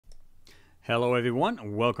Hello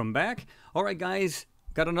everyone, welcome back. Alright guys,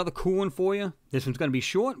 got another cool one for you. This one's going to be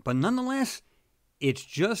short, but nonetheless, it's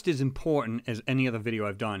just as important as any other video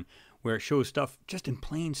I've done, where it shows stuff just in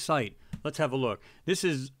plain sight. Let's have a look. This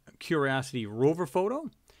is a Curiosity rover photo,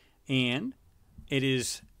 and it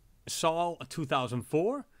is Sol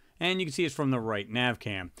 2004, and you can see it's from the right nav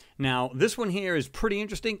cam. Now, this one here is pretty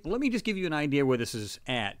interesting. Let me just give you an idea where this is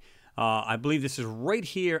at. I believe this is right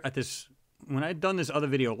here at this. When I'd done this other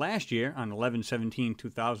video last year on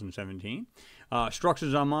 11/17/2017,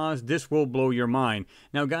 structures on Mars, this will blow your mind.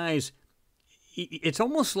 Now, guys, it's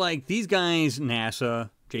almost like these guys, NASA,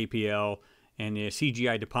 JPL, and the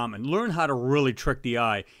CGI department, learn how to really trick the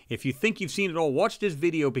eye. If you think you've seen it all, watch this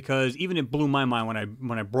video, because even it blew my mind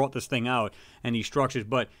when I brought this thing out and these structures.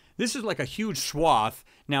 But this is like a huge swath.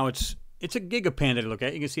 Now, it's a gigapan that I look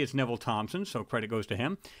at. You can see it's Neville Thompson, so credit goes to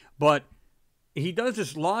him. But he does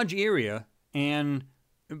this large area. And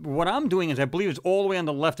what I'm doing is, I believe it's all the way on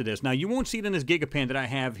the left of this. Now, you won't see it in this gigapan that I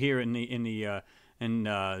have here in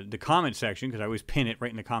the comment section, because I always pin it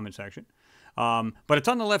right in the comment section. But it's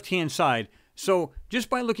on the left-hand side. So just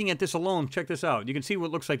by looking at this alone, check this out. You can see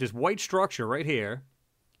what looks like this white structure right here.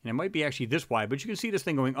 And it might be actually this wide, but you can see this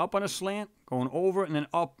thing going up on a slant, going over, and then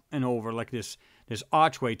up and over, like this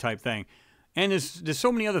archway type thing. And there's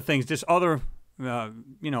so many other things. This other,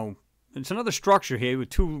 it's another structure here with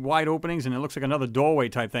two wide openings, and it looks like another doorway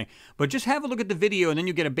type thing. But just have a look at the video, and then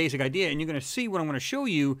you get a basic idea, and you're going to see what I'm going to show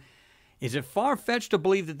you. Is it far-fetched to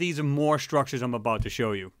believe that these are more structures I'm about to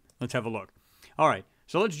show you? Let's have a look. All right,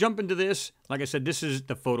 so let's jump into this. Like I said, this is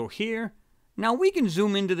the photo here. Now, we can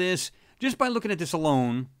zoom into this just by looking at this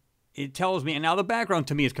alone. It tells me, and now the background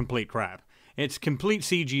to me is complete crap. It's complete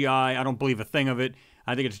CGI. I don't believe a thing of it.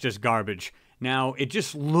 I think it's just garbage. Now, it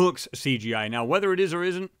just looks CGI. Now, whether it is or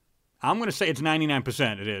isn't, I'm going to say it's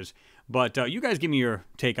 99% it is. But you guys give me your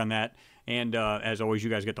take on that. And as always, you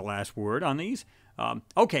guys get the last word on these.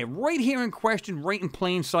 Okay, right here in question, right in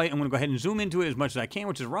plain sight, I'm going to go ahead and zoom into it as much as I can,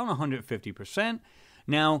 which is around 150%.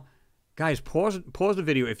 Now, guys, pause the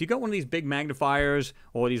video. If you got one of these big magnifiers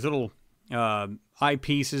or these little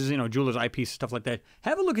eyepieces, jeweler's eyepieces, stuff like that,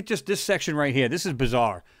 have a look at just this section right here. This is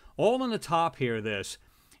bizarre. All on the top here of this.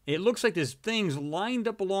 It looks like there's things lined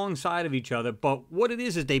up alongside of each other, but what it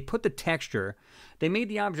is they put the texture, they made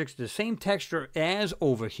the objects the same texture as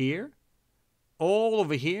over here, all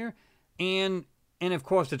over here, and of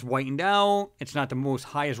course it's whitened out. It's not the most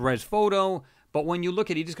highest res photo, but when you look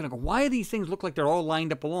at it, you're just going to go, why do these things look like they're all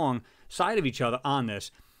lined up alongside of each other on this?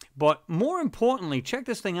 But more importantly, check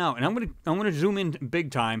this thing out, and I'm going to zoom in big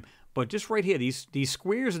time, but just right here, these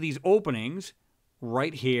squares are these openings,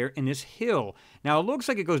 right here in this hill. Now, it looks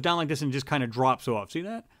like it goes down like this and just kind of drops off. See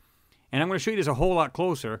that? And I'm going to show you this a whole lot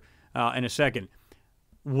closer in a second.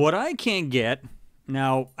 What I can't get...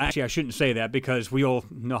 Now, actually, I shouldn't say that, because we all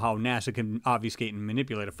know how NASA can obfuscate and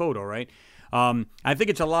manipulate a photo, right? I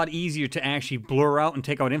think it's a lot easier to actually blur out and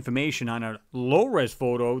take out information on a low-res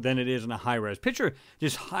photo than it is in a high-res. Picture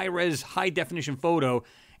this high-res, high-definition photo,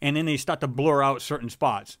 and then they start to blur out certain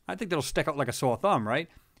spots. I think that'll stick out like a sore thumb, right?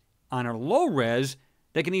 On a low res,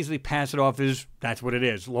 they can easily pass it off as that's what it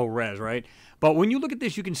is, low res, right? But when you look at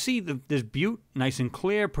this, you can see this butte, nice and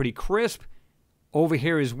clear, pretty crisp. Over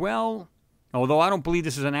here as well, although I don't believe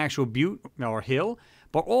this is an actual butte or hill,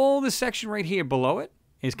 but all this section right here below it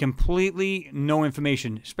is completely no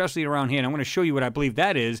information, especially around here. And I'm going to show you what I believe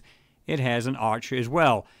that is. It has an arch as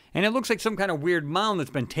well. And it looks like some kind of weird mound that's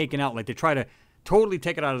been taken out, like they try to totally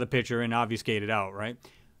take it out of the picture and obfuscate it out, right?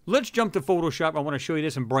 Let's jump to Photoshop. I want to show you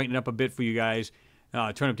this and brighten it up a bit for you guys.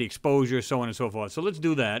 Turn up the exposure, so on and so forth. So let's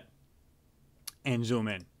do that and zoom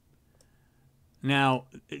in. Now,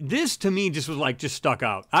 this to me just was just stuck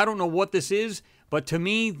out. I don't know what this is, but to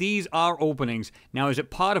me, these are openings. Now, is it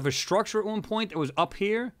part of a structure at one point that was up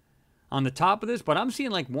here on the top of this? But I'm seeing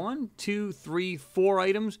like 1, 2, 3, 4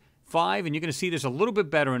 items, 5, and you're going to see this a little bit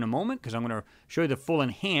better in a moment, because I'm going to show you the full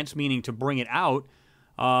enhance, meaning to bring it out.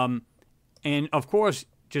 And of course,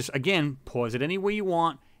 just, again, pause it any way you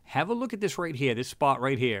want. Have a look at this right here, this spot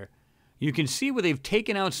right here. You can see where they've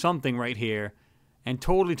taken out something right here and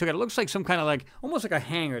totally took it. It looks like some kind of almost like a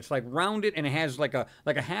hanger. It's like rounded, and it has like a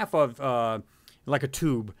half of, like a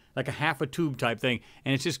tube, like a half a tube type thing.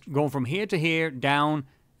 And it's just going from here to here, down,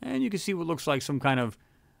 and you can see what looks like some kind of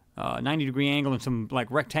 90-degree angle in some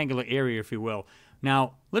rectangular area, if you will.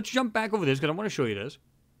 Now, let's jump back over this, because I want to show you this.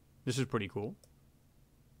 This is pretty cool.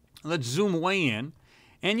 Let's zoom way in.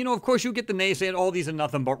 And, of course, you get the naysaying, all these are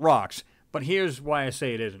nothing but rocks. But here's why I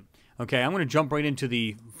say it isn't. Okay, I'm going to jump right into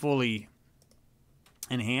the fully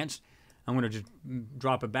enhanced. I'm going to just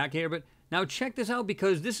drop it back here. But now check this out,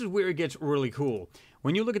 because this is where it gets really cool.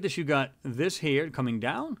 When you look at this, you got this here coming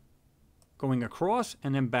down, going across,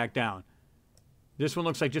 and then back down. This one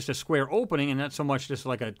looks like just a square opening, and not so much just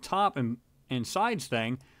like a top and sides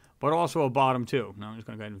thing, but also a bottom too. Now I'm just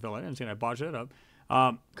going to go ahead and fill it in. See, I botched it up.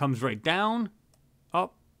 Comes right down,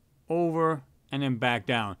 up, over, and then back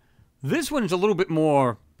down. This one's a little bit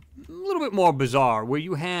more bizarre, where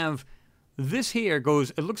you have this here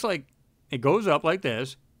goes. It looks like it goes up like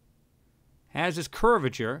this, has this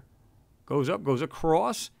curvature, goes up, goes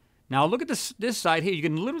across. Now look at this side here. You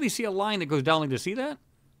can literally see a line that goes down like this. See that?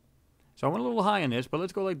 So I went a little high on this, but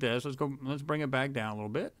let's go like this. Let's bring it back down a little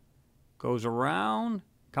bit. Goes around,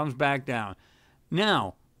 comes back down.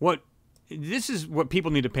 Now, this is what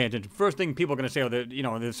people need to pay attention. First thing people are going to say, oh,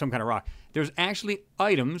 there's some kind of rock. There's actually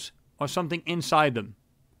items or something inside them.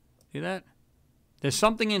 See that? There's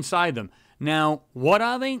something inside them. Now, what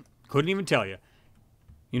are they? Couldn't even tell you.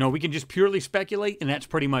 We can just purely speculate, and that's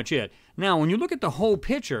pretty much it. Now, when you look at the whole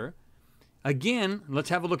picture, again, let's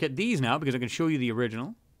have a look at these now, because I can show you the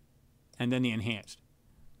original and then the enhanced.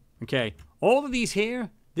 Okay, all of these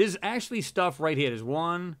here, there's actually stuff right here. There's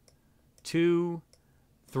 1, 2,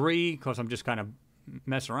 3. Of course, I'm just kind of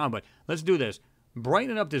messing around, but let's do this.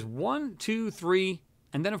 Brighten it up. There's 1, 2, 3,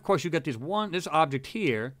 and then, of course, you got this object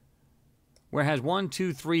here, where it has 1,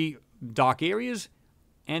 2, 3 dark areas,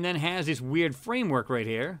 and then has this weird framework right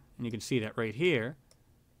here, and you can see that right here.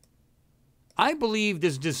 I believe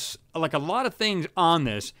there's just like a lot of things on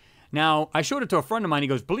this. Now, I showed it to a friend of mine. He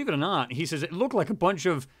goes, believe it or not, he says, it looked like a bunch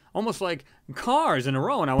of almost like cars in a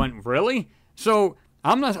row. And I went, really? So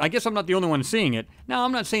I guess I'm not the only one seeing it. Now,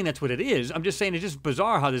 I'm not saying that's what it is. I'm just saying it's just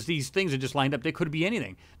bizarre how these things are just lined up. They could be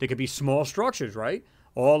anything. They could be small structures, right?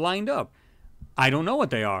 All lined up. I don't know what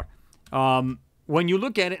they are. When you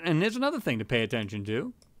look at it, and there's another thing to pay attention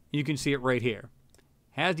to, you can see it right here.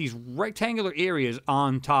 Has these rectangular areas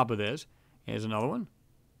on top of this. Here's another one.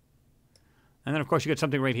 And then, of course, you got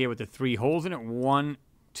something right here with the 3 holes in it. 1,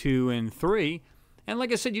 2, and 3. And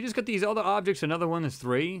like I said, you just got these other objects. Another one is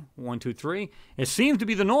 3. 1, 2, 3. It seems to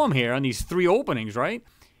be the norm here on these 3 openings, right?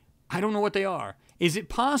 I don't know what they are. Is it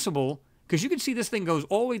possible, because you can see this thing goes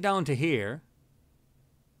all the way down to here.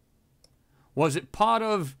 Was it part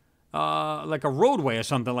of like a roadway or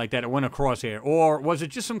something like that? It went across here. Or was it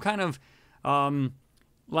just some kind of,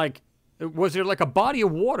 was there like a body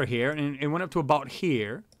of water here and it went up to about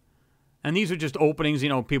here? And these are just openings,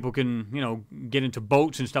 people can, get into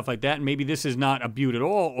boats and stuff like that. And maybe this is not a butte at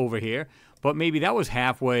all over here, but maybe that was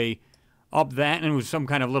halfway up that and it was some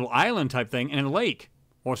kind of little island type thing and a lake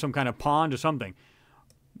or some kind of pond or something.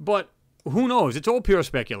 But who knows? It's all pure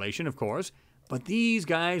speculation, of course. But these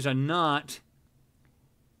guys are not.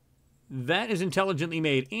 That is intelligently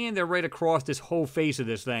made, and they're right across this whole face of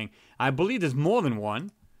this thing. I believe there's more than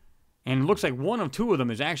one, and it looks like 1 or 2 of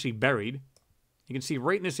them is actually buried. You can see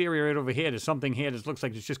right in this area right over here, there's something here that looks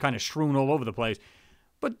like it's just kind of strewn all over the place.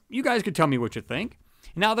 But you guys could tell me what you think.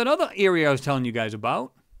 Now, that other area I was telling you guys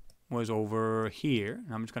about was over here.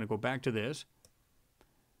 I'm just going to go back to this.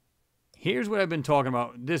 Here's what I've been talking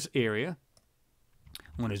about, this area.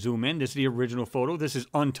 I'm going to zoom in. This is the original photo. This is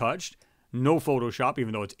untouched. No Photoshop,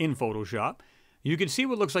 even though it's in Photoshop. You can see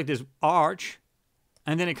what looks like this arch,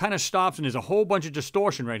 and then it kind of stops, and there's a whole bunch of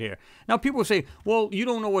distortion right here. Now, people say, well, you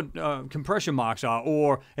don't know what compression marks are,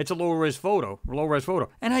 or it's a low-res photo.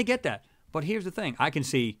 And I get that. But here's the thing. I can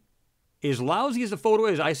see, as lousy as the photo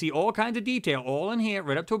is, I see all kinds of detail, all in here,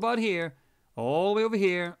 right up to about here, all the way over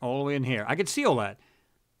here, all the way in here. I can see all that.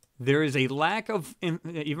 There is a lack of,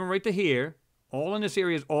 even right to here, all in this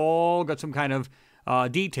area is all got some kind of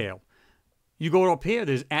detail. You go up here,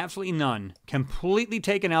 there's absolutely none. Completely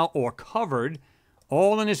taken out or covered,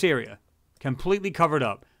 all in this area. Completely covered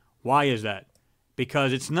up. Why is that?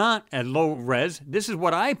 Because it's not at low res. This is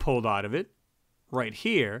what I pulled out of it, right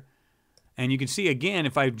here. And you can see again,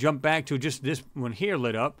 if I jump back to just this one here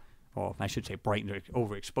lit up, or I should say brightened or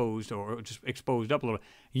overexposed, or just exposed up a little bit,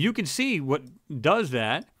 you can see what does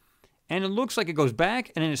that. And it looks like it goes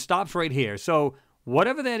back, and then it stops right here. So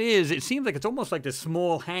whatever that is, it seems like it's almost like this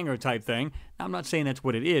small hanger type thing. Now, I'm not saying that's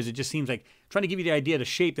what it is. It just seems like trying to give you the idea of the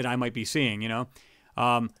shape that I might be seeing,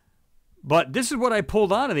 But this is what I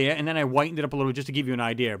pulled out of there, and then I whitened it up a little just to give you an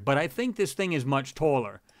idea. But I think this thing is much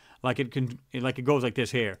taller, like it goes like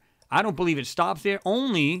this here. I don't believe it stops there,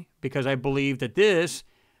 only because I believe that this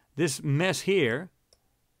mess here,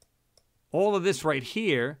 all of this right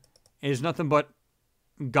here, is nothing but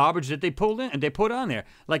garbage that they pulled in and they put on there.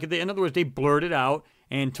 Like, in other words, they blurred it out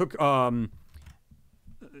and took,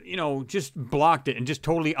 just blocked it and just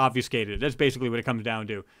totally obfuscated it. That's basically what it comes down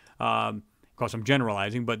to. Of course, I'm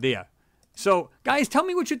generalizing, but yeah. So, guys, tell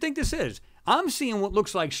me what you think this is. I'm seeing what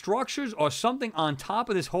looks like structures or something on top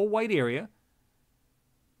of this whole white area.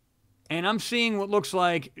 And I'm seeing what looks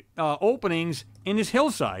like openings in this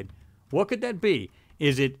hillside. What could that be?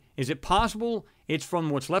 Is it possible it's from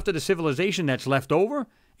what's left of the civilization that's left over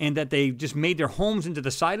and that they just made their homes into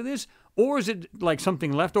the side of this? Or is it like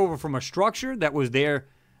something left over from a structure that was there,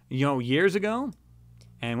 you know, years ago?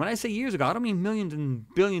 And when I say years ago, I don't mean millions and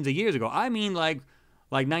billions of years ago. I mean like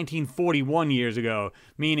 1941 years ago,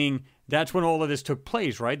 meaning that's when all of this took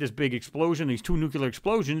place, right? This big explosion, these 2 nuclear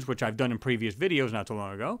explosions, which I've done in previous videos not too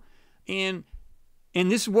long ago. And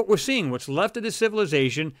this is what we're seeing, what's left of this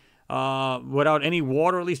civilization without any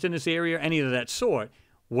water, at least in this area, any of that sort.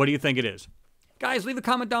 What do you think it is? Guys, leave a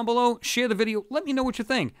comment down below. Share the video. Let me know what you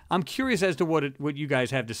think. I'm curious as to what you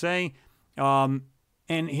guys have to say. And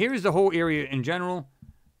here's the whole area in general.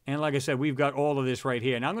 And like I said, we've got all of this right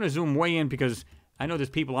here. Now I'm going to zoom way in because I know there's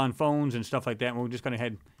people on phones and stuff like that. And we're just going to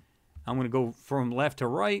head. I'm going to go from left to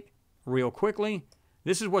right real quickly.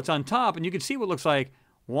 This is what's on top. And you can see what looks like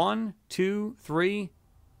 1, 2, 3,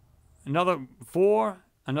 another 4,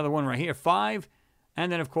 another one right here, 5.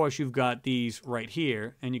 And then, of course, you've got these right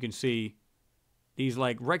here. And you can see these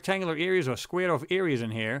like rectangular areas or squared off areas in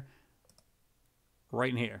here. Right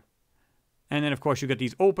in here. And then, of course, you've got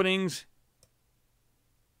these openings.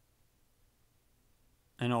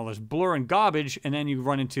 And all this blur and garbage. And then you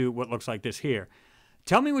run into what looks like this here.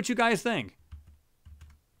 Tell me what you guys think.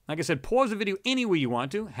 Like I said, pause the video any way you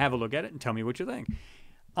want to. Have a look at it and tell me what you think.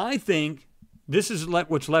 I think this is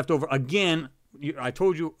what's left over. Again, I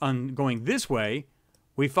told you on going this way,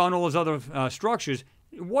 we found all those other structures.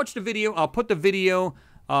 Watch the video. I'll put the video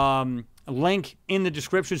link in the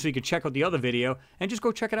description so you can check out the other video. And just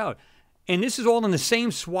go check it out. And this is all in the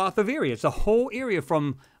same swath of area. It's the whole area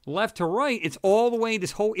from left to right. It's all the way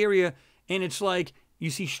this whole area. And it's like you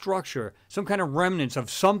see structure, some kind of remnants of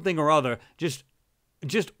something or other, just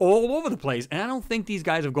all over the place. And I don't think these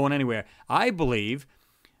guys have gone anywhere. I believe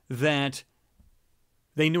that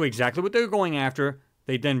they knew exactly what they were going after.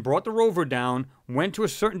 They then brought the rover down, went to a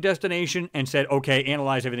certain destination, and said, okay,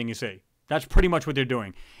 analyze everything you see. That's pretty much what they're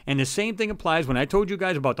doing. And the same thing applies when I told you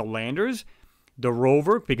guys about the landers, the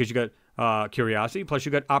rover, because you got Curiosity, plus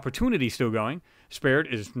you got Opportunity still going. Spirit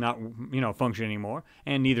is not, functioning anymore,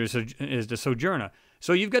 and neither is the Sojourner.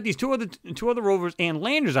 So you've got these two other rovers, and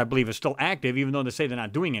landers, I believe, are still active, even though they say they're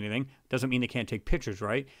not doing anything. Doesn't mean they can't take pictures,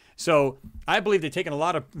 right? So I believe they're taking a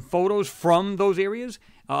lot of photos from those areas.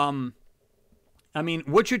 I mean,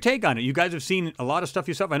 what's your take on it? You guys have seen a lot of stuff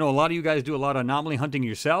yourself. I know a lot of you guys do a lot of anomaly hunting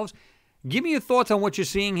yourselves. Give me your thoughts on what you're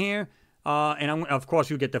seeing here. And of course,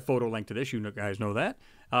 you get the photo link to this. You guys know that.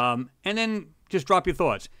 And then just drop your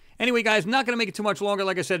thoughts. Anyway, guys, not going to make it too much longer.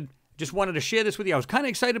 Like I said, just wanted to share this with you. I was kind of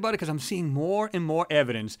excited about it because I'm seeing more and more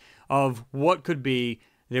evidence of what could be.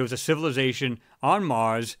 There was a civilization on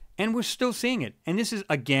Mars, and we're still seeing it. And this is,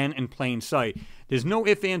 again, in plain sight. There's no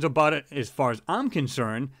ifs, ands, or buts as far as I'm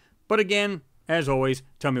concerned. But again, as always,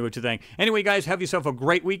 tell me what you think. Anyway, guys, have yourself a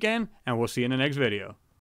great weekend, and we'll see you in the next video.